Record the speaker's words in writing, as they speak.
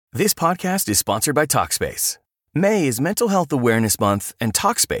This podcast is sponsored by Talkspace. May is Mental Health Awareness Month, and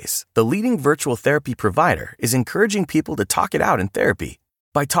Talkspace, the leading virtual therapy provider, is encouraging people to talk it out in therapy.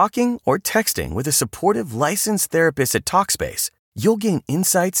 By talking or texting with a supportive, licensed therapist at Talkspace, you'll gain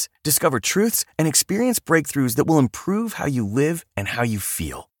insights, discover truths, and experience breakthroughs that will improve how you live and how you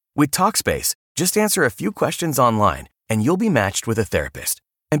feel. With Talkspace, just answer a few questions online, and you'll be matched with a therapist.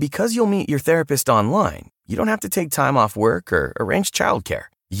 And because you'll meet your therapist online, you don't have to take time off work or arrange childcare.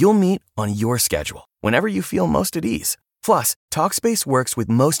 You'll meet on your schedule, whenever you feel most at ease. Plus, Talkspace works with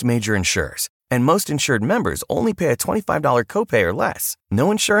most major insurers, and most insured members only pay a $25 copay or less. No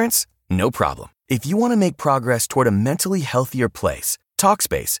insurance? No problem. If you want to make progress toward a mentally healthier place,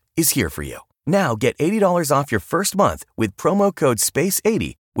 Talkspace is here for you. Now get $80 off your first month with promo code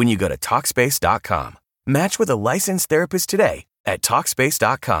SPACE80 when you go to Talkspace.com. Match with a licensed therapist today at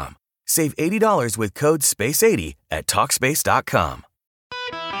Talkspace.com. Save $80 with code SPACE80 at Talkspace.com.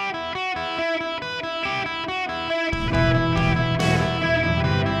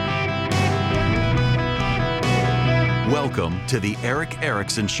 Welcome to the Erick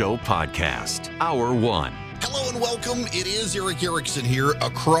Erickson Show podcast, Hour 1. Hello and welcome. It is Erick Erickson here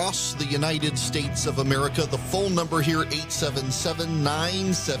across the United States of America. The phone number here,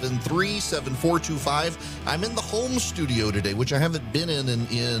 877-973-7425. I'm in the home studio today, which I haven't been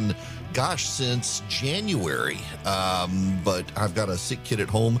in since January. But I've got a sick kid at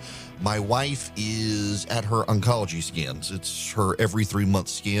home. My wife is at her oncology scans. It's her every 3-month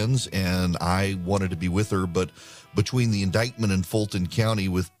scans, and I wanted to be with her, but between the indictment in Fulton County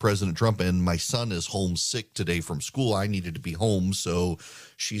with President Trump and my son is home sick today from school, I needed to be home, so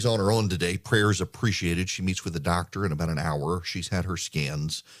she's on her own today. Prayers appreciated. She meets with the doctor in about an hour. She's had her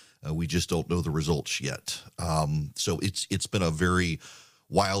scans. We just don't know the results yet. So it's been a very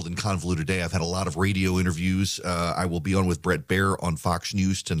wild and convoluted day. I've had a lot of radio interviews. I will be on with Bret Baier on Fox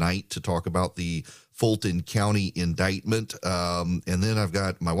News tonight to talk about the Fulton County indictment. And then I've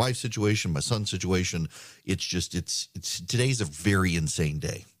got my wife's situation, my son's situation. Today's a very insane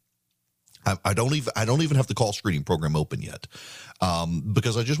day. I don't even have the call screening program open yet,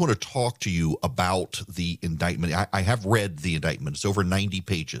 because I just want to talk to you about the indictment. I have read the indictment. It's over 90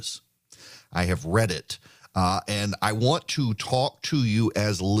 pages. I have read it. And I want to talk to you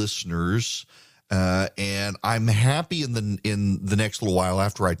as listeners, and I'm happy in the next little while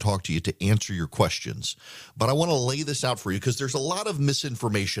after I talk to you to answer your questions. But I want to lay this out for you because there's a lot of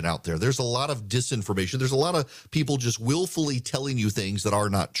misinformation out there. There's a lot of disinformation. There's a lot of people just willfully telling you things that are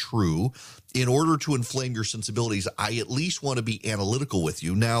not true in order to inflame your sensibilities. I at least want to be analytical with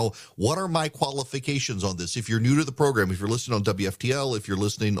you. Now, what are my qualifications on this? If you're new to the program, if you're listening on WFTL, if you're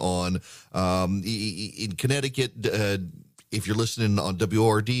listening on in Connecticut, if you're listening on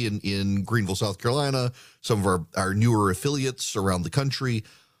WORD in Greenville, South Carolina, some of our newer affiliates around the country,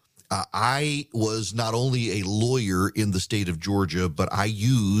 I was not only a lawyer in the state of Georgia, but I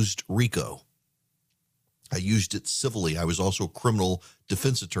used RICO. I used it civilly. I was also a criminal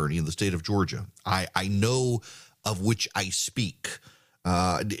defense attorney in the state of Georgia. I know of which I speak.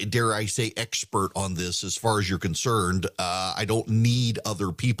 Dare I say expert on this as far as you're concerned. I don't need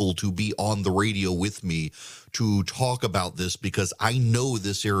other people to be on the radio with me to talk about this because I know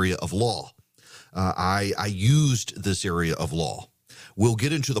this area of law. I used this area of law. We'll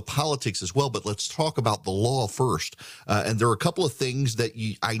get into the politics as well, but let's talk about the law first. And there are a couple of things that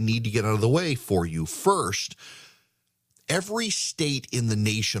I need to get out of the way for you. First, every state in the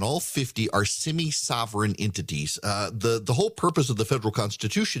nation, all 50, are semi-sovereign entities. The whole purpose of the federal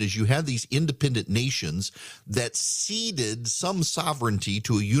constitution is you have these independent nations that ceded some sovereignty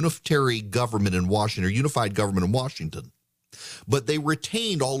to a unitary government in Washington, or unified government in Washington. But they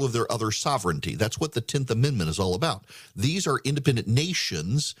retained all of their other sovereignty. That's what the 10th Amendment is all about. These are independent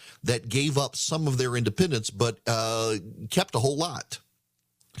nations that gave up some of their independence, but kept a whole lot.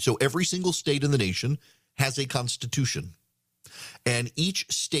 So every single state in the nation has a constitution, and each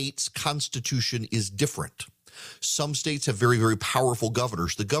state's constitution is different. Some states have very, very powerful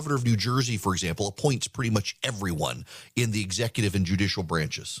governors. The governor of New Jersey, for example, appoints pretty much everyone in the executive and judicial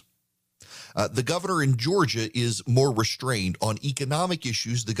branches. The governor in Georgia is more restrained. On economic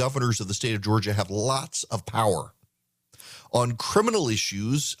issues, the governors of the state of Georgia have lots of power. On criminal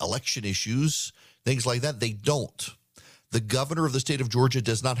issues, election issues, things like that, they don't. The governor of the state of Georgia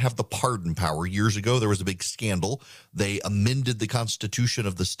does not have the pardon power. Years ago, there was a big scandal. They amended the constitution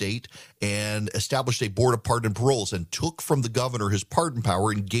of the state and established a board of pardon and paroles and took from the governor his pardon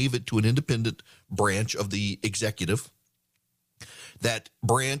power and gave it to an independent branch of the executive. That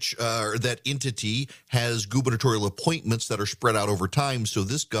branch, or that entity, has gubernatorial appointments that are spread out over time, so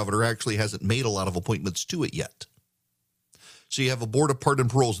this governor actually hasn't made a lot of appointments to it yet. So you have a board of pardon and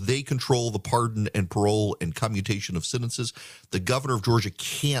paroles. They control the pardon and parole and commutation of sentences. The governor of Georgia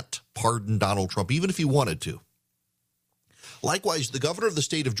can't pardon Donald Trump, even if he wanted to. Likewise, the governor of the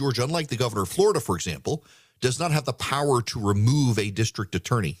state of Georgia, unlike the governor of Florida, for example, does not have the power to remove a district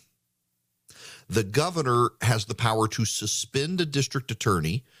attorney. The governor has the power to suspend a district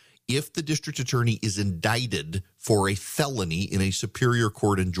attorney if the district attorney is indicted for a felony in a superior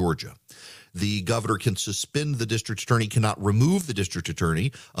court in Georgia. The governor can suspend the district attorney, cannot remove the district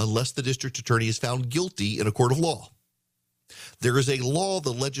attorney unless the district attorney is found guilty in a court of law. There is a law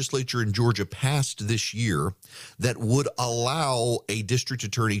the legislature in Georgia passed this year that would allow a district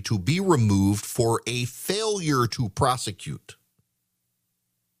attorney to be removed for a failure to prosecute.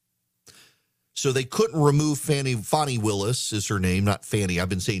 So they couldn't remove Fani Willis is her name, not Fannie. I've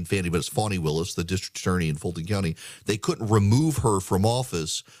been saying Fannie, but it's Fani Willis, the district attorney in Fulton County. They couldn't remove her from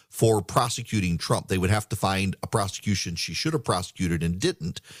office for prosecuting Trump. They would have to find a prosecution she should have prosecuted and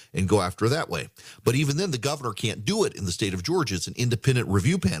didn't and go after her that way. But even then, the governor can't do it in the state of Georgia. It's an independent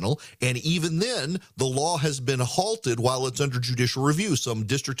review panel. And even then, the law has been halted while it's under judicial review. Some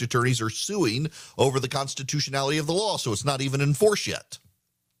district attorneys are suing over the constitutionality of the law, so it's not even enforced yet.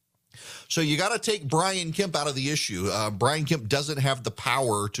 So you got to take Brian Kemp out of the issue. Brian Kemp doesn't have the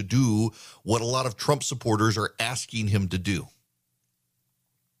power to do what a lot of Trump supporters are asking him to do.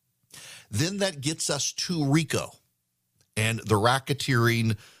 Then that gets us to RICO and the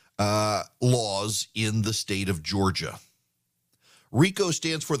racketeering laws in the state of Georgia. RICO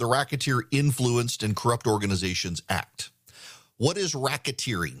stands for the Racketeer Influenced and Corrupt Organizations Act. What is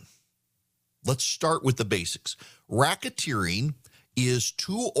racketeering? Let's start with the basics. Racketeering is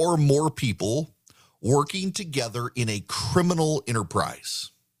two or more people working together in a criminal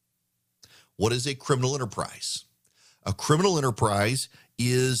enterprise. What is a criminal enterprise? A criminal enterprise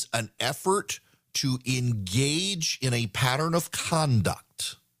is an effort to engage in a pattern of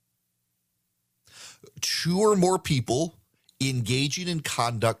conduct. Two or more people engaging in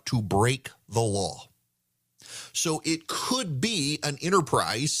conduct to break the law. So it could be an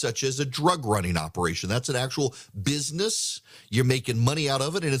enterprise such as a drug running operation. That's an actual business. You're making money out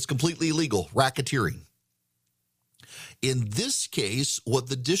of it, and it's completely illegal, racketeering. In this case, what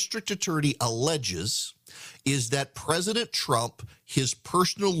the district attorney alleges is that President Trump, his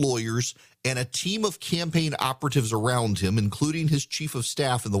personal lawyers, and a team of campaign operatives around him, including his chief of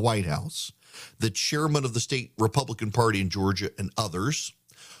staff in the White House, the chairman of the state Republican Party in Georgia, and others,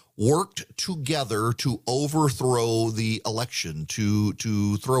 worked together to overthrow the election, to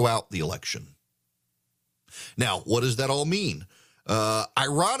throw out the election. Now, what does that all mean?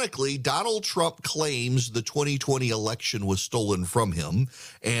 Ironically, Donald Trump claims the 2020 election was stolen from him,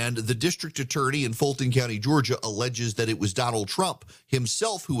 and the district attorney in Fulton County, Georgia, alleges that it was Donald Trump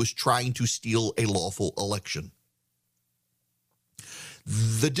himself who was trying to steal a lawful election.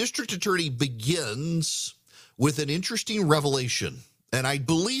 The district attorney begins with an interesting revelation. And I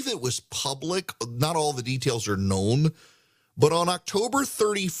believe it was public. Not all the details are known. But on October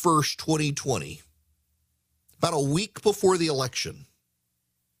 31st, 2020, about a week before the election,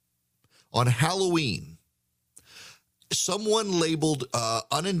 on Halloween, someone labeled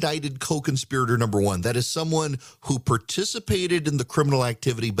unindicted co-conspirator number one. That is someone who participated in the criminal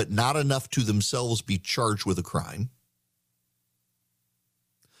activity, but not enough to themselves be charged with a crime.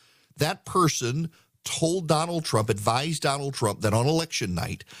 That person told Donald Trump, advised Donald Trump that on election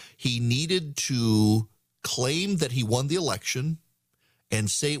night, he needed to claim that he won the election and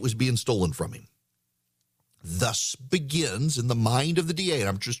say it was being stolen from him. Thus begins, in the mind of the DA, and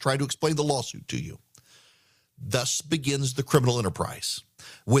I'm just trying to explain the lawsuit to you, thus begins the criminal enterprise.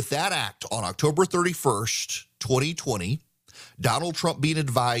 With that act on October 31st, 2020, Donald Trump being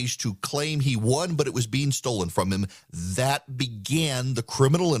advised to claim he won, but it was being stolen from him, that began the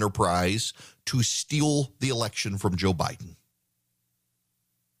criminal enterprise to steal the election from Joe Biden.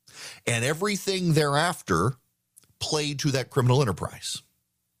 And everything thereafter played to that criminal enterprise.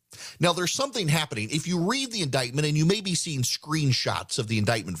 Now, there's something happening. If you read the indictment, and you may be seeing screenshots of the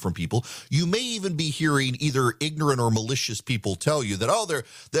indictment from people, you may even be hearing either ignorant or malicious people tell you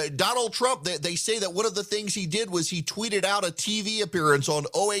that, Donald Trump, they say that one of the things he did was he tweeted out a TV appearance on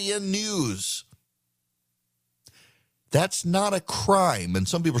OAN News. That's not a crime. And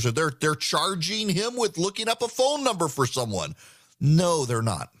some people say they're charging him with looking up a phone number for someone. No, they're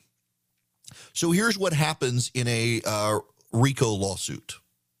not. So here's what happens in a RICO lawsuit.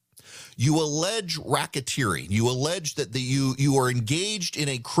 You allege racketeering. You allege that you are engaged in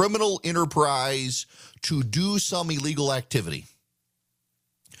a criminal enterprise to do some illegal activity.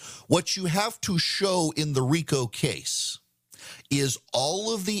 What you have to show in the RICO case is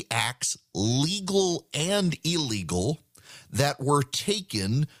all of the acts, legal and illegal, that were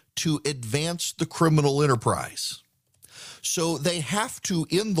taken to advance the criminal enterprise. So they have to,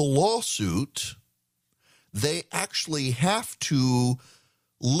 in the lawsuit, they actually have to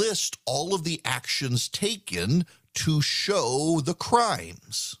list all of the actions taken to show the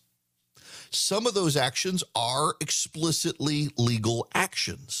crimes. Some of those actions are explicitly legal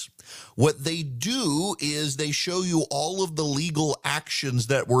actions. What they do is they show you all of the legal actions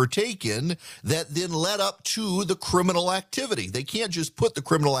that were taken that then led up to the criminal activity. They can't just put the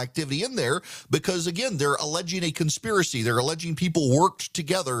criminal activity in there because, again, they're alleging a conspiracy. They're alleging people worked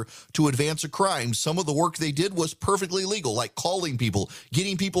together to advance a crime. Some of the work they did was perfectly legal, like calling people,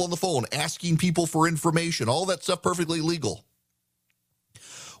 getting people on the phone, asking people for information, all that stuff perfectly legal.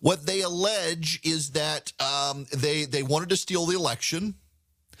 What they allege is that they wanted to steal the election,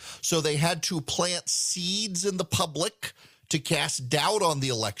 so they had to plant seeds in the public to cast doubt on the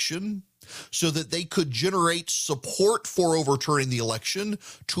election so that they could generate support for overturning the election,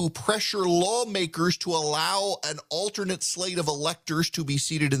 to pressure lawmakers to allow an alternate slate of electors to be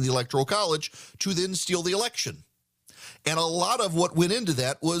seated in the Electoral College to then steal the election. And a lot of what went into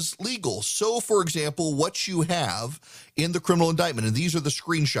that was legal. So, for example, what you have in the criminal indictment, and these are the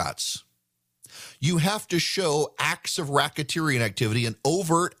screenshots, you have to show acts of racketeering activity and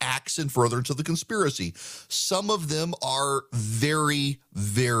overt acts in furtherance of the conspiracy. Some of them are very,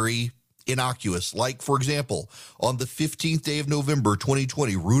 very innocuous. Like, for example, on the 15th day of November,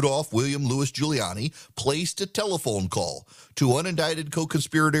 2020, Rudolph William Louis Giuliani placed a telephone call to unindicted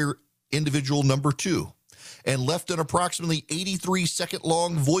co-conspirator individual number 2. And left an approximately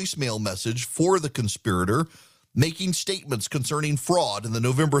 83-second-long voicemail message for the conspirator, making statements concerning fraud in the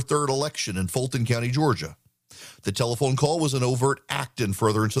November 3rd election in Fulton County, Georgia. The telephone call was an overt act in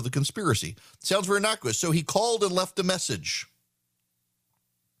furtherance of the conspiracy. Sounds very innocuous. So he called and left a message.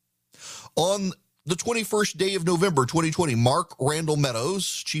 On the 21st day of November, 2020, Mark Randall Meadows,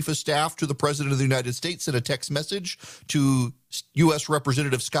 Chief of Staff to the President of the United States, sent a text message to U.S.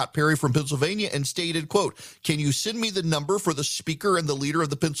 Representative Scott Perry from Pennsylvania and stated, quote, "Can you send me the number for the Speaker and the leader of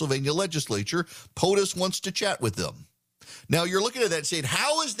the Pennsylvania legislature? POTUS wants to chat with them." Now, you're looking at that and saying,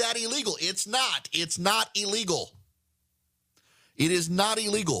 how is that illegal? It's not. It's not illegal. It is not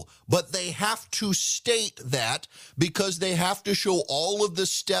illegal, but they have to state that because they have to show all of the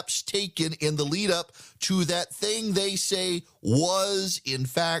steps taken in the lead up to that thing they say was, in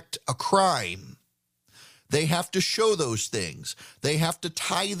fact, a crime. They have to show those things. They have to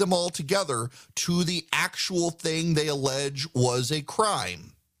tie them all together to the actual thing they allege was a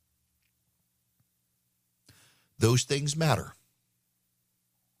crime. Those things matter.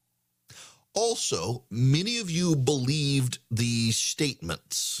 Also, many of you believed the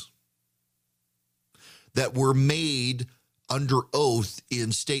statements that were made under oath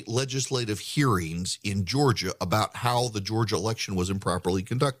in state legislative hearings in Georgia about how the Georgia election was improperly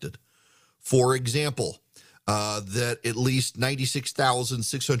conducted. For example, that at least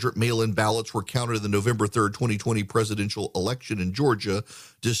 96,600 mail-in ballots were counted in the November 3rd, 2020 presidential election in Georgia,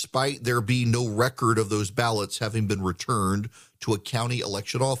 despite there being no record of those ballots having been returned to a county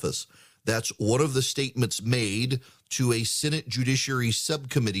election office. That's one of the statements made to a Senate Judiciary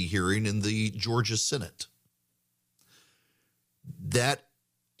Subcommittee hearing in the Georgia Senate. That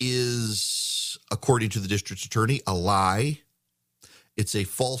is, according to the district's attorney, a lie. It's a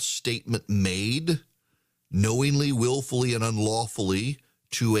false statement made knowingly, willfully, and unlawfully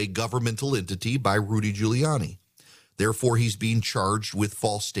to a governmental entity by Rudy Giuliani. Therefore, he's being charged with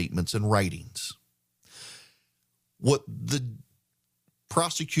false statements and writings. What the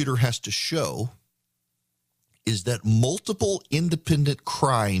prosecutor has to show is that multiple independent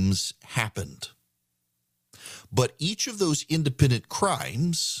crimes happened. But each of those independent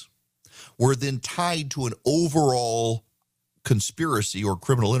crimes were then tied to an overall conspiracy or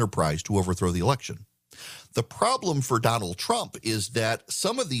criminal enterprise to overthrow the election. The problem for Donald Trump is that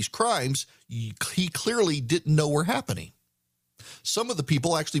some of these crimes he clearly didn't know were happening. Some of the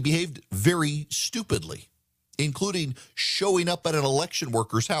people actually behaved very stupidly, including showing up at an election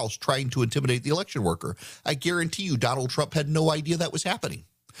worker's house trying to intimidate the election worker. I guarantee you Donald Trump had no idea that was happening.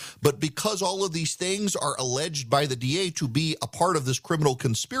 But because all of these things are alleged by the DA to be a part of this criminal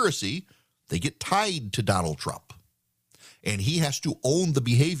conspiracy, they get tied to Donald Trump. And he has to own the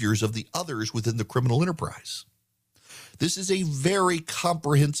behaviors of the others within the criminal enterprise. This is a very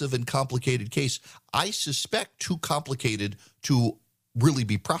comprehensive and complicated case. I suspect too complicated to really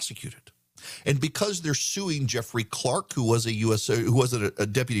be prosecuted. And because they're suing Jeffrey Clark, who was a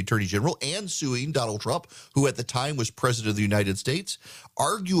deputy attorney general, and suing Donald Trump, who at the time was president of the United States,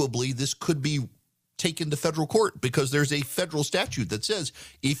 arguably this could be taken to federal court because there's a federal statute that says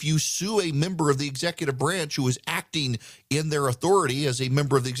if you sue a member of the executive branch who is acting in their authority as a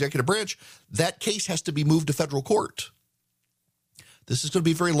member of the executive branch, that case has to be moved to federal court. This is going to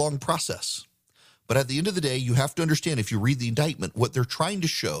be a very long process. But at the end of the day, you have to understand, if you read the indictment, what they're trying to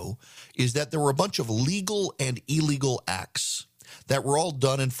show is that there were a bunch of legal and illegal acts that were all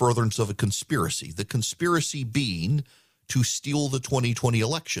done in furtherance of a conspiracy. The conspiracy being to steal the 2020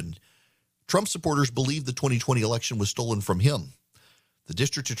 election. Trump supporters believe the 2020 election was stolen from him. The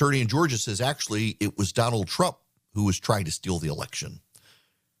district attorney in Georgia says actually it was Donald Trump who was trying to steal the election.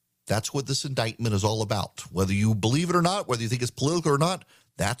 That's what this indictment is all about. Whether you believe it or not, whether you think it's political or not,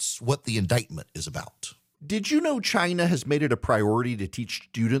 that's what the indictment is about. Did you know China has made it a priority to teach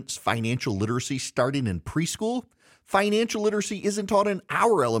students financial literacy starting in preschool? Financial literacy isn't taught in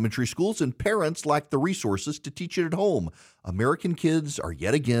our elementary schools, and parents lack the resources to teach it at home. American kids are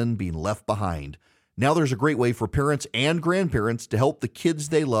yet again being left behind. Now there's a great way for parents and grandparents to help the kids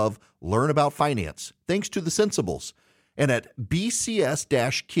they love learn about finance, thanks to the Sensibles, and at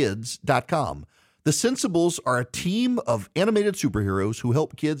bcs-kids.com. The Sensibles are a team of animated superheroes who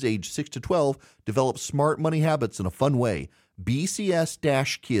help kids age 6 to 12 develop smart money habits in a fun way.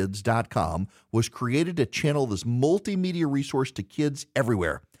 bcs-kids.com was created to channel this multimedia resource to kids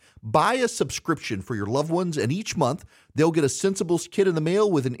everywhere. Buy a subscription for your loved ones, and each month they'll get a Sensibles kit in the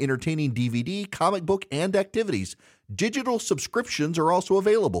mail with an entertaining DVD, comic book, and activities. Digital subscriptions are also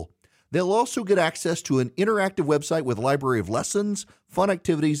available. They'll also get access to an interactive website with a library of lessons, fun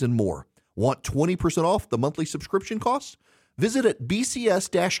activities, and more. Want 20% off the monthly subscription costs? Visit at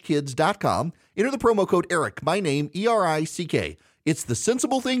bcs-kids.com. Enter the promo code ERIC, my name, ERICK. It's the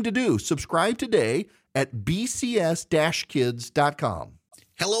sensible thing to do. Subscribe today at bcs-kids.com.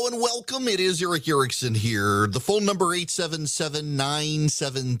 Hello and welcome. It is Eric Erickson here. The phone number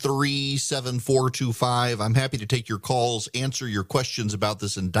 877-973-7425. I'm happy to take your calls, answer your questions about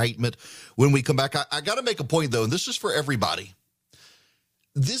this indictment when we come back. I got to make a point, though, and this is for everybody.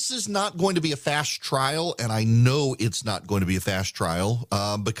 This is not going to be a fast trial, and I know it's not going to be a fast trial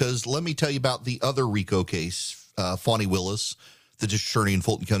because let me tell you about the other RICO case, Fani Willis, the district attorney in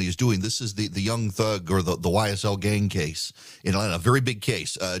Fulton County is doing. This is the young thug or the YSL gang case in Atlanta, a very big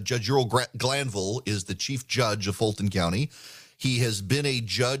case. Judge Earl Glanville is the chief judge of Fulton County. He has been a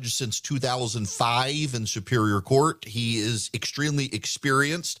judge since 2005 in Superior Court. He is extremely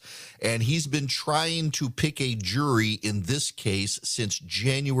experienced, and he's been trying to pick a jury in this case since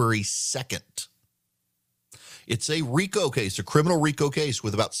January 2nd. It's a RICO case, a criminal RICO case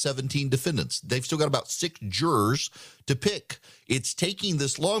with about 17 defendants. They've still got about 6 jurors to pick. It's taking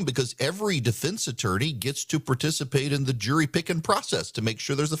this long because every defense attorney gets to participate in the jury picking process to make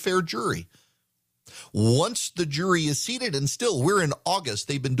sure there's a fair jury. Once the jury is seated, and still, we're in August,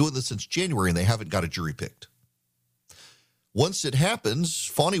 they've been doing this since January, and they haven't got a jury picked. Once it happens,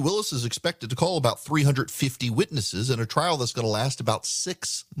 Fani Willis is expected to call about 350 witnesses in a trial that's going to last about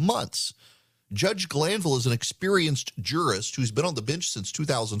 6 months. Judge Glanville is an experienced jurist who's been on the bench since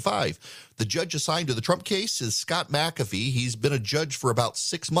 2005. The judge assigned to the Trump case is Scott McAfee. He's been a judge for about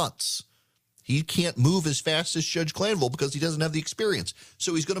 6 months. He can't move as fast as Judge Glanville because he doesn't have the experience,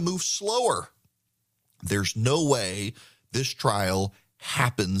 so he's going to move slower. There's no way this trial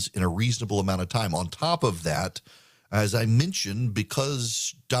happens in a reasonable amount of time. On top of that, as I mentioned,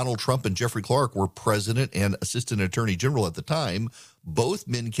 because Donald Trump and Jeffrey Clark were president and assistant attorney general at the time, both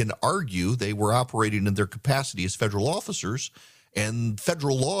men can argue they were operating in their capacity as federal officers, and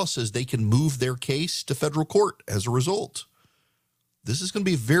federal law says they can move their case to federal court as a result. This is going to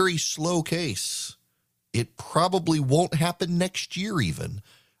be a very slow case. It probably won't happen next year even.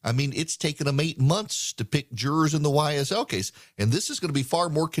 I mean, it's taken them 8 months to pick jurors in the YSL case, and this is going to be far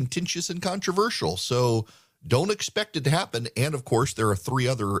more contentious and controversial. So don't expect it to happen. And, of course, there are 3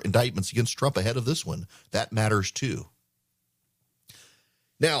 other indictments against Trump ahead of this one. That matters, too.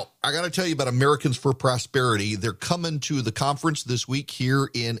 Now, I got to tell you about Americans for Prosperity. They're coming to the conference this week here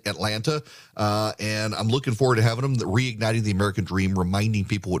in Atlanta, and I'm looking forward to having them, reigniting the American dream, reminding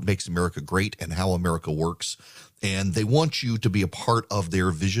people what makes America great and how America works. And they want you to be a part of their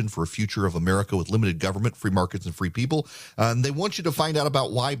vision for a future of America with limited government, free markets, and free people. And they want you to find out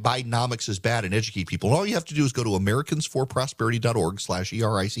about why Bidenomics is bad and educate people. And all you have to do is go to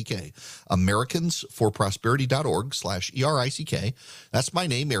americansforprosperity.org/ERICK. Americansforprosperity.org/ERICK. That's my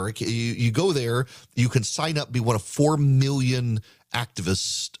name, Eric. You go there. You can sign up, be one of 4 million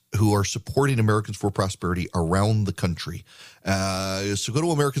activists who are supporting Americans for Prosperity around the country. So go to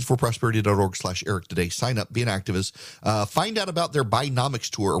americansforprosperity.org/Eric today. Sign up, be an activist. Find out about their Bidenomics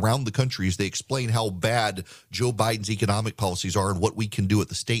tour around the country as they explain how bad Joe Biden's economic policies are and what we can do at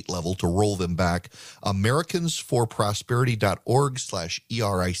the state level to roll them back.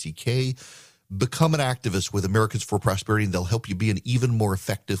 americansforprosperity.org/ERICK. Become an activist with Americans for Prosperity, and they'll help you be an even more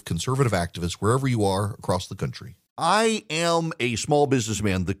effective conservative activist wherever you are across the country. I am a small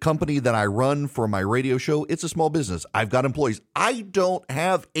businessman. The company that I run for my radio show, it's a small business. I've got employees. I don't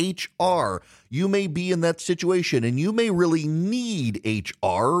have HR. You may be in that situation, and you may really need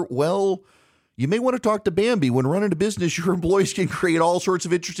HR. Well, you may want to talk to Bambee. When running a business, your employees can create all sorts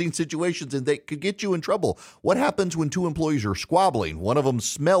of interesting situations, and they could get you in trouble. What happens when two employees are squabbling? One of them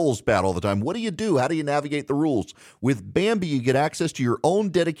smells bad all the time. What do you do? How do you navigate the rules? With Bambee, you get access to your own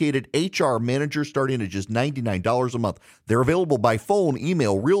dedicated HR manager starting at just $99 a month. They're available by phone,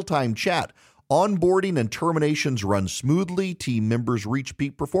 email, real-time chat. Onboarding and terminations run smoothly. Team members reach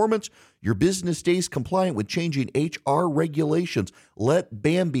peak performance. Your business stays compliant with changing HR regulations. Let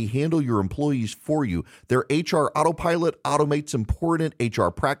Bambee handle your employees for you. Their HR autopilot automates important HR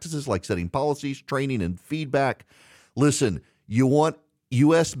practices like setting policies, training, and feedback. Listen, you want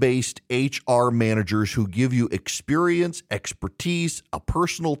U.S.-based HR managers who give you experience, expertise, a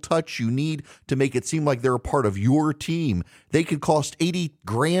personal touch you need to make it seem like they're a part of your team. They could cost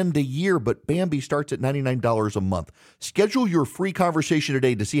 $80,000 a year, but Bambee starts at $99 a month. Schedule your free conversation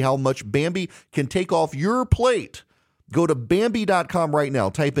today to see how much Bambee can take off your plate. Go to Bambee.com right now.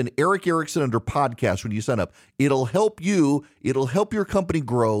 Type in Eric Erickson under podcast when you sign up. It'll help you. It'll help your company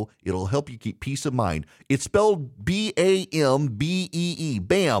grow. It'll help you keep peace of mind. It's spelled B-A-M-B-E-E.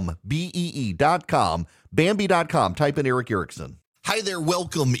 BAM, B-E-E.com. Bambee.com. Type in Eric Erickson. Hi there.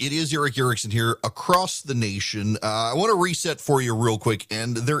 Welcome. It is Eric Erickson here across the nation. I want to reset for you real quick,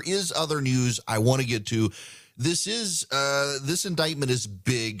 and there is other news I want to get to. This indictment is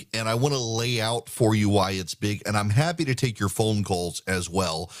big, and I want to lay out for you why it's big, and I'm happy to take your phone calls as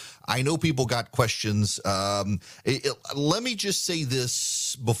well. I know people got questions. Let me just say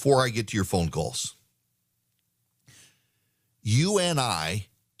this before I get to your phone calls. You and I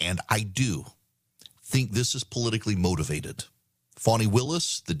do, think this is politically motivated. Fani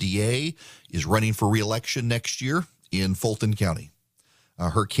Willis, the DA, is running for re-election next year in Fulton County.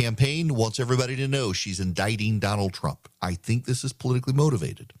 Her campaign wants everybody to know she's indicting Donald Trump. I think this is politically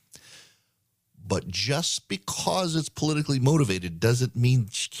motivated. But just because it's politically motivated doesn't mean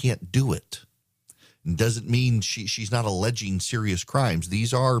she can't do it. It doesn't mean she's not alleging serious crimes.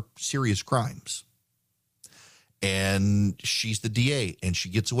 These are serious crimes. And she's the DA, and she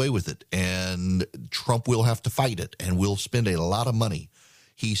gets away with it. And Trump will have to fight it, and will spend a lot of money.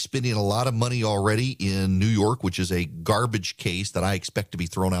 He's spending a lot of money already in New York, which is a garbage case that I expect to be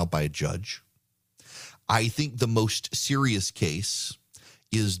thrown out by a judge. I think the most serious case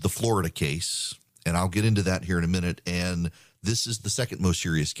is the Florida case, and I'll get into that here in a minute. And this is the second most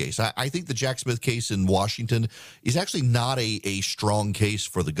serious case. I think the Jack Smith case in Washington is actually not a strong case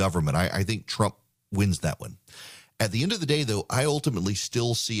for the government. I think Trump wins that one. At the end of the day, though, I ultimately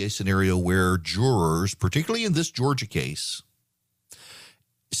still see a scenario where jurors, particularly in this Georgia case,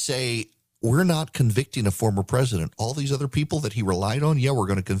 say, we're not convicting a former president. All these other people that he relied on, yeah, we're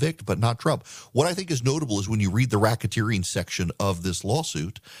going to convict, but not Trump. What I think is notable is when you read the racketeering section of this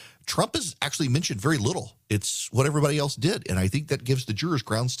lawsuit, Trump is actually mentioned very little. It's what everybody else did. And I think that gives the jurors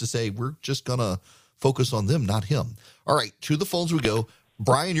grounds to say, we're just going to focus on them, not him. All right, to the phones we go.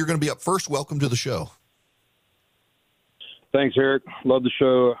 Brian, you're going to be up first. Welcome to the show. Thanks, Eric. Love the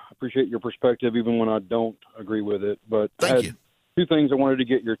show. Appreciate your perspective, even when I don't agree with it. But Thank you. Two things I wanted to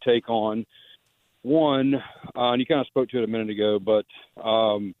get your take on. One, and you kind of spoke to it a minute ago, but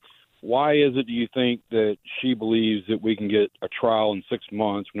why is it, do you think, that she believes that we can get a trial in 6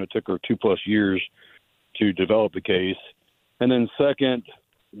 months when it took her 2+ years to develop the case? And then second,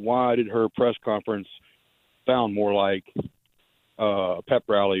 why did her press conference sound more like a pep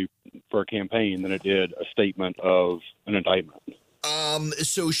rally for a campaign than it did a statement of an indictment?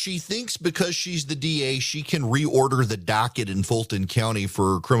 So she thinks because she's the DA, she can reorder the docket in Fulton County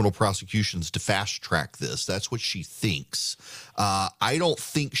for criminal prosecutions to fast track this. That's what she thinks. I don't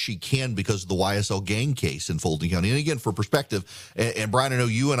think she can because of the YSL gang case in Fulton County. And again, for perspective, and Brian, I know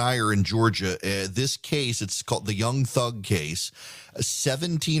you and I are in Georgia. This case, it's called the Young Thug case.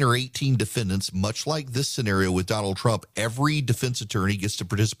 17 or 18 defendants, much like this scenario with Donald Trump. Every defense attorney gets to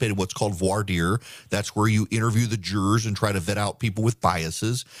participate in what's called voir dire. That's where you interview the jurors and try to vet out people people with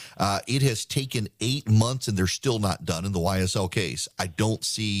biases. It has taken 8 months, and they're still not done in the YSL case. I don't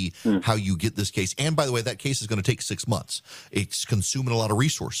see how you get this case. And by the way, that case is going to take 6 months. It's consuming a lot of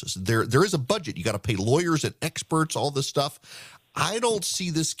resources. There is a budget. You got to pay lawyers and experts, all this stuff. I don't see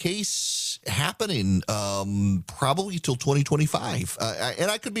this case happening probably till 2025. And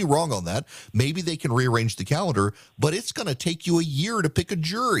I could be wrong on that. Maybe they can rearrange the calendar, but it's going to take you a year to pick a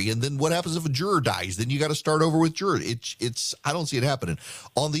jury. And then what happens if a juror dies? Then you got to start over with jurors. I don't see it happening.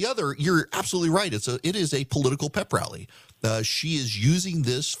 On the other, you're absolutely right. It is a political pep rally. She is using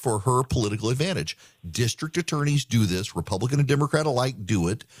this for her political advantage. District attorneys do this. Republican and Democrat alike do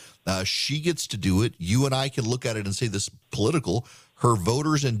it. She gets to do it. You and I can look at it and say this is political. Her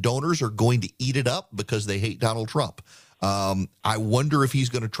voters and donors are going to eat it up because they hate Donald Trump. I wonder if he's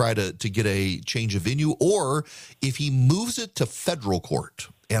going to try to get a change of venue or if he moves it to federal court.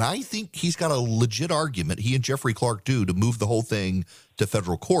 And I think he's got a legit argument, he and Jeffrey Clark do, to move the whole thing to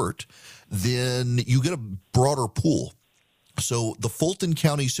federal court. Then you get a broader pool. So the Fulton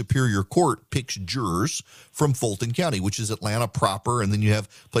County Superior Court picks jurors from Fulton County, which is Atlanta proper, and then you have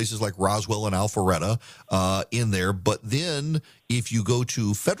places like Roswell and Alpharetta in there. But then if you go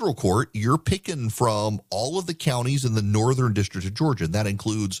to federal court, you're picking from all of the counties in the Northern District of Georgia. That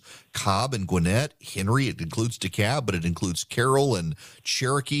includes Cobb and Gwinnett, Henry. It includes DeKalb, but it includes Carroll and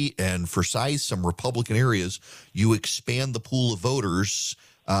Cherokee and Forsyth, some Republican areas. You expand the pool of voters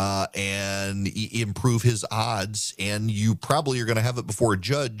and improve his odds, and you probably are going to have it before a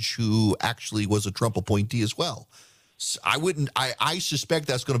judge who actually was a Trump appointee as well. So I suspect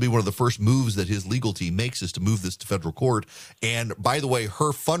that's going to be one of the first moves that his legal team makes, is to move this to federal court. And by the way,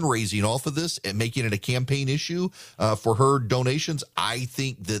 her fundraising off of this and making it a campaign issue for her donations, I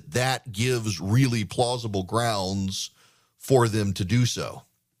think that gives really plausible grounds for them to do so.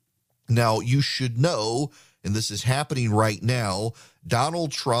 Now, you should know, and this is happening right now,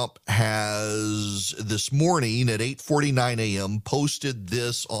 Donald Trump has this morning at 8:49 a.m. posted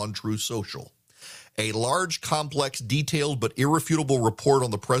this on Truth Social. A large, complex, detailed, but irrefutable report on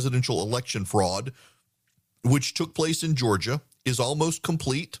the presidential election fraud, which took place in Georgia, is almost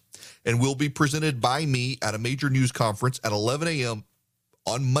complete and will be presented by me at a major news conference at 11 a.m.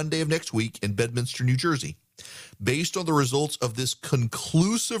 on Monday of next week in Bedminster, New Jersey. Based on the results of this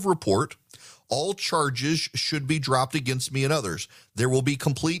conclusive report, all charges should be dropped against me and others. There will be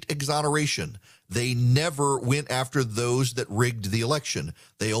complete exoneration. They never went after those that rigged the election.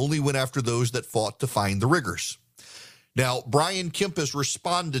 They only went after those that fought to find the riggers. Now, Brian Kemp has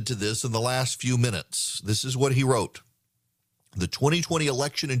responded to this in the last few minutes. This is what he wrote. The 2020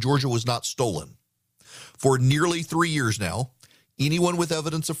 election in Georgia was not stolen. For nearly 3 years now, anyone with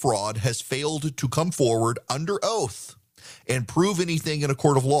evidence of fraud has failed to come forward under oath and prove anything in a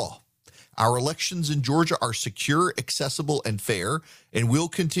court of law. Our elections in Georgia are secure, accessible, and fair, and will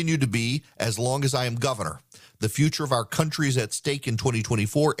continue to be as long as I am governor. The future of our country is at stake in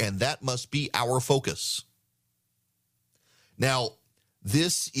 2024, and that must be our focus. Now,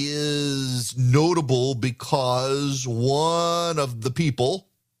 this is notable because one of the people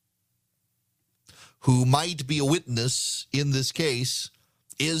who might be a witness in this case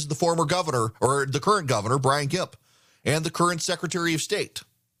is the former governor, or the current governor, Brian Kemp, and the current Secretary of State.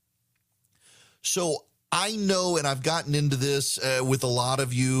 So I know, and I've gotten into this with a lot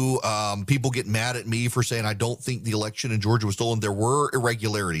of you, people get mad at me for saying I don't think the election in Georgia was stolen. There were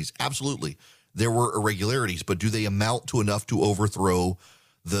irregularities. Absolutely. There were irregularities, but do they amount to enough to overthrow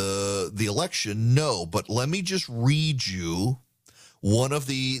the election? No, but let me just read you one of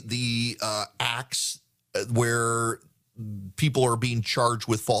the acts where people are being charged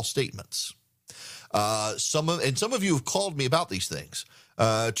with false statements. Some of you have called me about these things.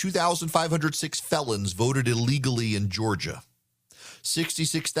 2,506 felons voted illegally in Georgia.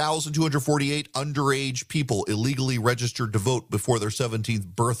 66,248 underage people illegally registered to vote before their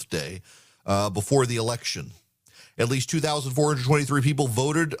 17th birthday, before the election. At least 2,423 people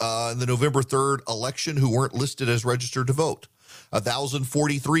voted in the November 3rd election who weren't listed as registered to vote.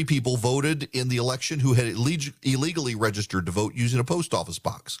 1,043 people voted in the election who had illegally registered to vote using a post office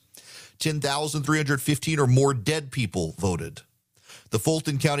box. 10,315 or more dead people voted. The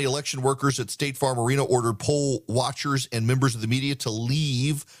Fulton County election workers at State Farm Arena ordered poll watchers and members of the media to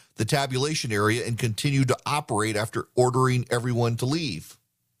leave the tabulation area and continue to operate after ordering everyone to leave.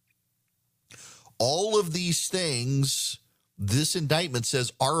 All of these things, this indictment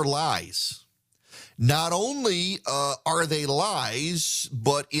says, are lies. Not only are they lies,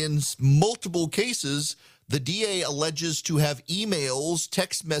 but in multiple cases, the DA alleges to have emails,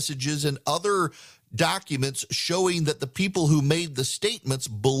 text messages, and other documents showing that the people who made the statements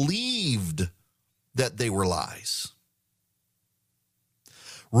believed that they were lies.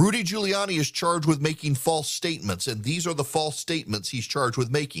 Rudy Giuliani is charged with making false statements, and these are the false statements he's charged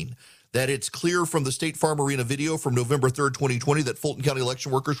with making. That it's clear from the State Farm Arena video from November 3rd, 2020, that Fulton County election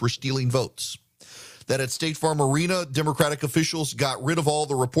workers were stealing votes. That at State Farm Arena, Democratic officials got rid of all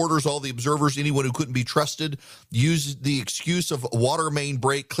the reporters, all the observers, anyone who couldn't be trusted, used the excuse of water main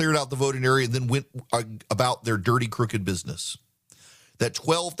break, cleared out the voting area, and then went about their dirty, crooked business. That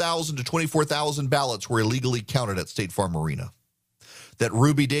 12,000 to 24,000 ballots were illegally counted at State Farm Arena. That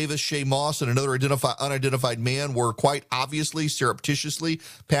Ruby Davis, Shay Moss, and another unidentified man were quite obviously, surreptitiously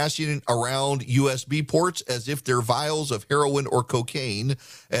passing around USB ports as if they're vials of heroin or cocaine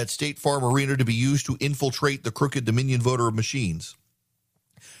at State Farm Arena to be used to infiltrate the crooked Dominion voter machines.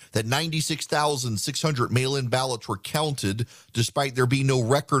 That 96,600 mail-in ballots were counted despite there being no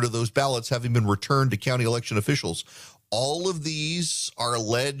record of those ballots having been returned to county election officials. All of these are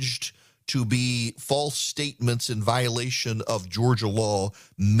alleged to be false statements in violation of Georgia law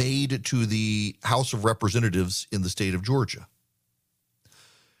made to the House of Representatives in the state of Georgia.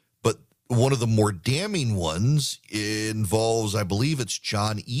 But one of the more damning ones involves, I believe it's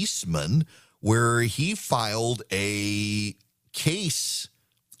John Eastman, where he filed a case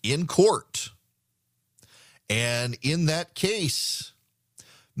in court. And in that case,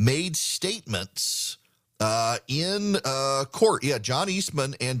 made statements in court. Yeah, John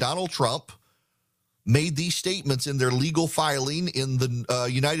Eastman and Donald Trump made these statements in their legal filing in the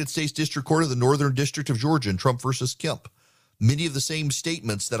United States District Court of the Northern District of Georgia in Trump versus Kemp. Many of the same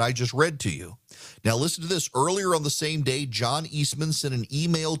statements that I just read to you. Now, listen to this. Earlier on the same day, John Eastman sent an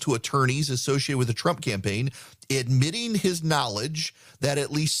email to attorneys associated with the Trump campaign admitting his knowledge that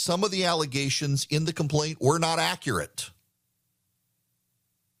at least some of the allegations in the complaint were not accurate.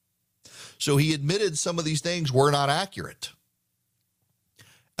 So he admitted some of these things were not accurate.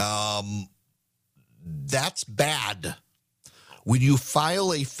 That's bad. When you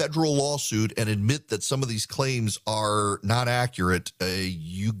file a federal lawsuit and admit that some of these claims are not accurate,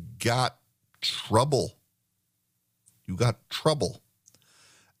 you got trouble. You got trouble.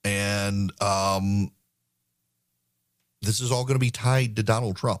 And this is all going to be tied to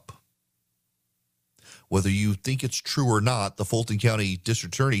Donald Trump. Whether you think it's true or not, the Fulton County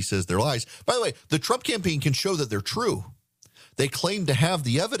District Attorney says they're lies. By the way, the Trump campaign can show that they're true. They claim to have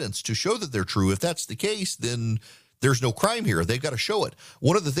the evidence to show that they're true. If that's the case, then there's no crime here. They've got to show it.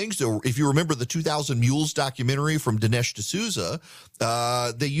 One of the things, though, if you remember the 2000 Mules documentary from Dinesh D'Souza,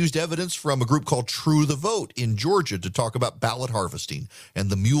 they used evidence from a group called True the Vote in Georgia to talk about ballot harvesting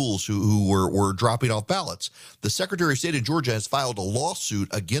and the mules who were dropping off ballots. The Secretary of State of Georgia has filed a lawsuit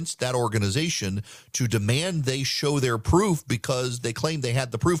against that organization to demand they show their proof because they claim they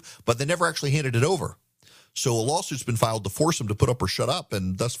had the proof, but they never actually handed it over. So a lawsuit's been filed to force them to put up or shut up,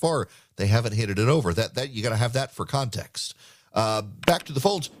 and thus far they haven't handed it over. That you got to have that for context. Back to the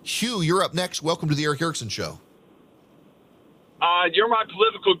phones. Hugh, you're up next. Welcome to the Eric Erickson Show. You're my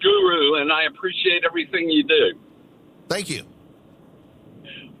political guru, and I appreciate everything you do. Thank you.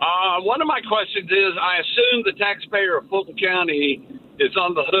 One of my questions is, I assume the taxpayer of Fulton County is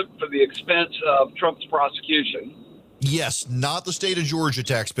on the hook for the expense of Trump's prosecution. Yes, not the state of Georgia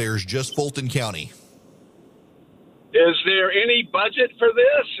taxpayers, just Fulton County. Is there any budget for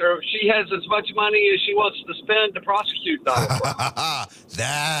this, or she has as much money as she wants to spend to prosecute Donald Trump?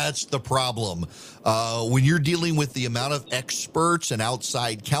 That's the problem. When you're dealing with the amount of experts and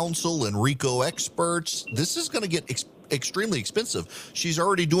outside counsel and RICO experts, this is going to get extremely expensive. She's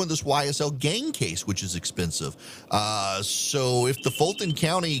already doing this YSL gang case, which is expensive. So if the Fulton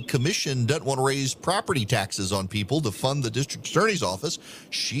County Commission doesn't want to raise property taxes on people to fund the district attorney's office,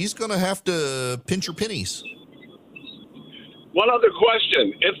 she's going to have to pinch her pennies. One other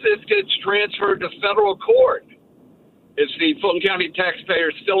question. If this gets transferred to federal court, is the Fulton County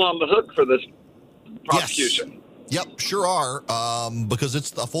taxpayer still on the hook for this prosecution? Yes. Yep, sure are, because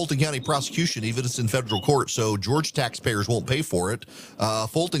it's the Fulton County prosecution, even if it's in federal court. So Georgia taxpayers won't pay for it.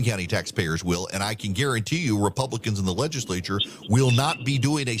 Fulton County taxpayers will, and I can guarantee you Republicans in the legislature will not be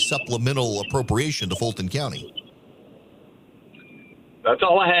doing a supplemental appropriation to Fulton County. That's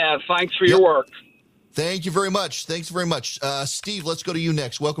all I have. Thanks for your work. Thank you very much. Thanks very much. Steve, let's go to you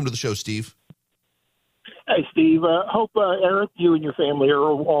next. Welcome to the show, Steve. Hey, Steve. Hope, Eric, you and your family are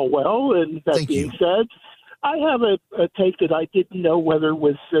all well. And that being said, I have a take that I didn't know whether it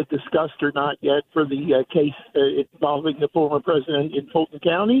was discussed or not yet for the case involving the former president in Fulton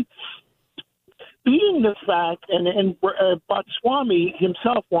County. Being the fact, and Botswamy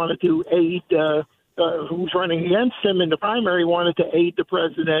himself wanted to aid, who's running against him in the primary, wanted to aid the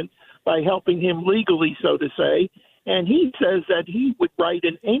president by helping him legally, so to say. And he says that he would write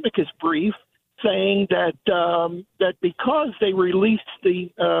an amicus brief saying that that because they released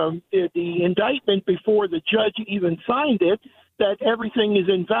the indictment before the judge even signed it, that everything is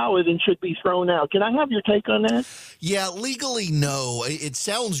invalid and should be thrown out. Can I have your take on that? Yeah, legally, no. It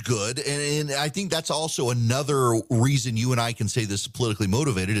sounds good. And I think that's also another reason you and I can say this is politically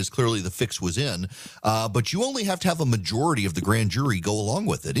motivated is clearly the fix was in. But you only have to have a majority of the grand jury go along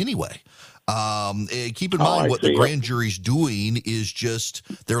with it anyway. Keep in mind what the grand jury's doing is just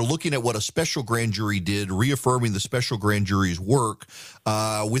they're looking at what a special grand jury did, reaffirming the special grand jury's work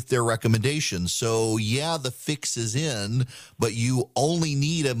with their recommendations. So, yeah, the fix is in, but you only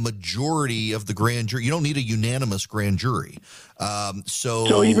need a majority of the grand jury. You don't need a unanimous grand jury.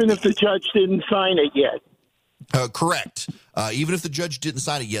 So even if the judge didn't sign it yet? Correct. Even if the judge didn't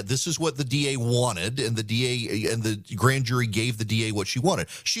sign it yet, this is what the DA wanted, and the DA and the grand jury gave the DA what she wanted.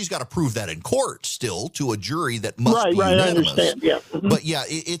 She's got to prove that in court still to a jury that must be unanimous. I understand. Yeah. Mm-hmm. But yeah,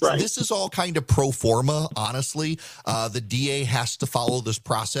 this is all kind of pro forma, honestly. The DA has to follow this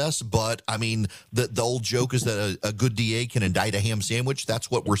process, but I mean, the old joke is that a good DA can indict a ham sandwich.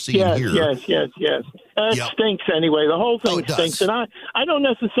 That's what we're seeing here. Yes. It stinks anyway. The whole thing stinks. And I don't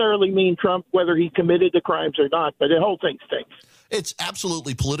necessarily mean Trump, whether he committed the crimes or not, but the whole thing stinks. It's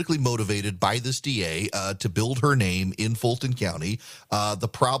absolutely politically motivated by this DA to build her name in Fulton County. The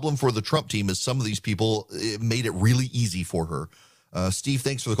problem for the Trump team is some of these people made it really easy for her. Steve,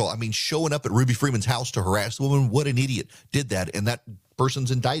 thanks for the call. I mean, showing up at Ruby Freeman's house to harass the woman, what an idiot did that, and that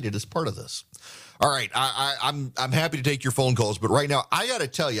person's indicted as part of this. All right, I'm happy to take your phone calls, but right now I got to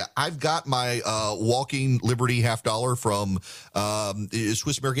tell you, I've got my Walking Liberty $50 from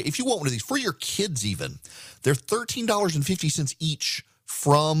Swiss America. If you want one of these for your kids, even they're $13.50 each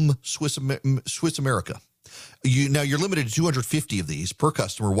from Swiss America. You're limited to 250 of these per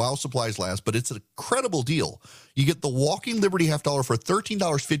customer while supplies last, but it's an incredible deal. You get the Walking Liberty $50 for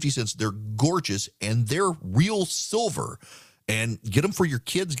 $13.50. They're gorgeous and they're real silver. And get them for your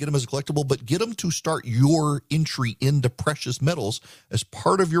kids, get them as a collectible, but get them to start your entry into precious metals as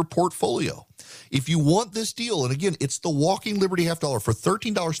part of your portfolio. If you want this deal, and again, it's the Walking Liberty $50 for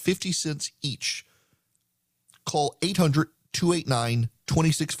 $13.50 each. Call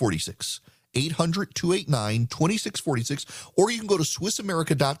 800-289-2646. 800-289-2646, or you can go to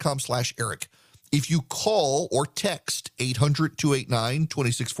SwissAmerica.com/Eric. If you call or text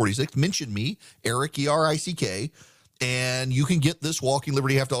 800-289-2646, mention me, Eric, E-R-I-C-K, and you can get this Walking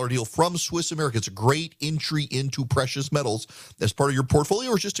Liberty $50 deal from Swiss America. It's a great entry into precious metals as part of your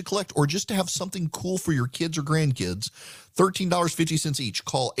portfolio, or just to collect, or just to have something cool for your kids or grandkids. $13.50 each.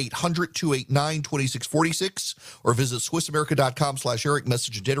 Call 800-289-2646 or visit SwissAmerica.com/Eric.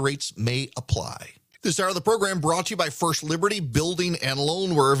 Message and data rates may apply. This hour of the program brought to you by First Liberty Building and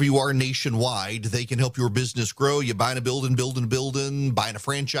Loan. Wherever you are nationwide, they can help your business grow. You buying a building, buying a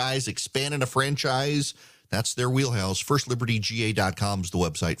franchise, expanding a franchise. That's their wheelhouse. FirstLibertyGA.com is the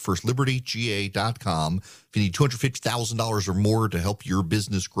website, FirstLibertyGA.com. If you need $250,000 or more to help your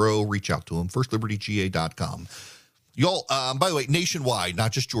business grow, reach out to them, FirstLibertyGA.com. Y'all, by the way, nationwide,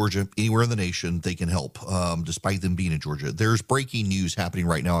 not just Georgia, anywhere in the nation, they can help, despite them being in Georgia. There's breaking news happening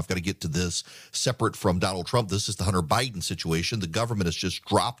right now. I've got to get to this separate from Donald Trump. This is the Hunter Biden situation. The government has just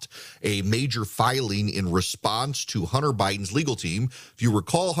dropped a major filing in response to Hunter Biden's legal team. If you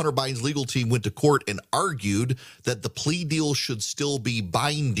recall, Hunter Biden's legal team went to court and argued that the plea deal should still be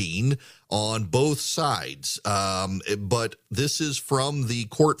binding on both sides. But this is from the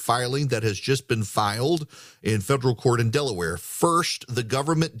court filing that has just been filed in federal court in Delaware. First, the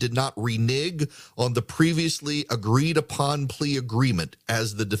government did not renege on the previously agreed upon plea agreement,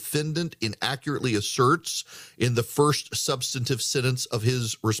 as the defendant inaccurately asserts in the first substantive sentence of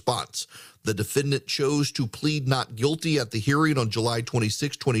his response. The defendant chose to plead not guilty at the hearing on July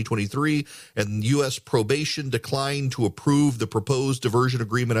 26, 2023, and U.S. probation declined to approve the proposed diversion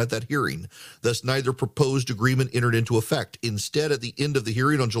agreement at that hearing. Thus, neither proposed agreement entered into effect. Instead, at the end of the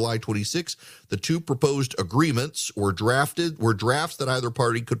hearing on July 26, the two proposed agreements were drafts that either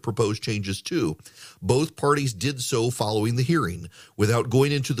party could propose changes to. Both parties did so following the hearing. Without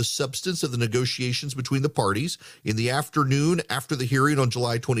going into the substance of the negotiations between the parties, in the afternoon after the hearing on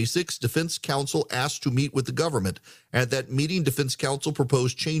July 26, defense counsel asked to meet with the government. At that meeting, defense counsel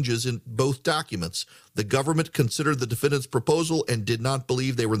proposed changes in both documents. The government considered the defendant's proposal and did not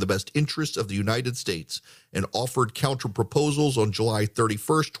believe they were in the best interests of the United States and offered counter proposals on July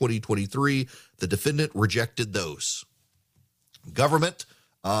 31st, 2023. The defendant rejected those. Government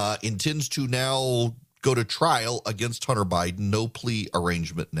intends to now go to trial against Hunter Biden. No plea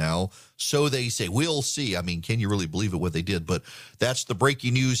arrangement now. So they say. We'll see. I mean, can you really believe it, what they did? But that's the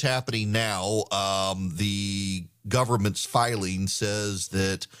breaking news happening now. The government's filing says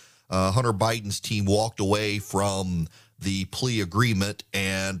that Hunter Biden's team walked away from the plea agreement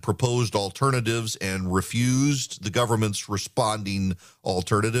and proposed alternatives and refused the government's responding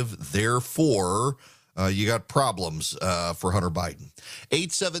alternative. Therefore, you got problems for Hunter Biden.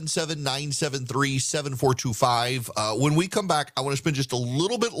 877-973-7425. When we come back, I want to spend just a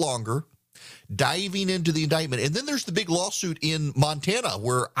little bit longer diving into the indictment. And then there's the big lawsuit in Montana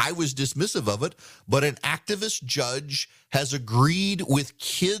where I was dismissive of it, but an activist judge has agreed with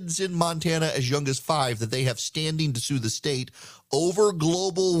kids in Montana as young as 5 that they have standing to sue the state over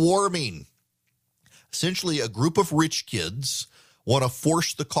global warming. Essentially, a group of rich kids want to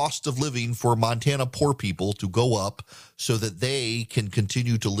force the cost of living for Montana poor people to go up so that they can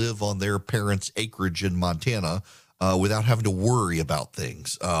continue to live on their parents' acreage in Montana without having to worry about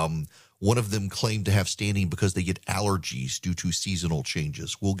things. One of them claimed to have standing because they get allergies due to seasonal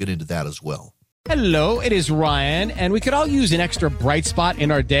changes. We'll get into that as well. Hello, it is Ryan, and we could all use an extra bright spot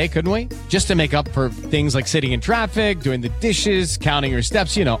in our day, couldn't we? Just to make up for things like sitting in traffic, doing the dishes, counting your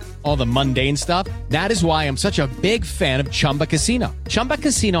steps, you know, all the mundane stuff. That is why I'm such a big fan of Chumba Casino. Chumba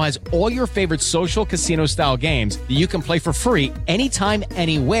Casino has all your favorite social casino-style games that you can play for free anytime,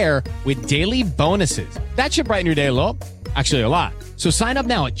 anywhere with daily bonuses. That should brighten your day a little. Actually, a lot. So sign up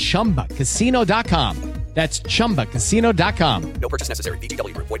now at ChumbaCasino.com. That's ChumbaCasino.com. No purchase necessary.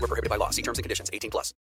 VGW Group. Void where prohibited by law. See terms and conditions. 18+.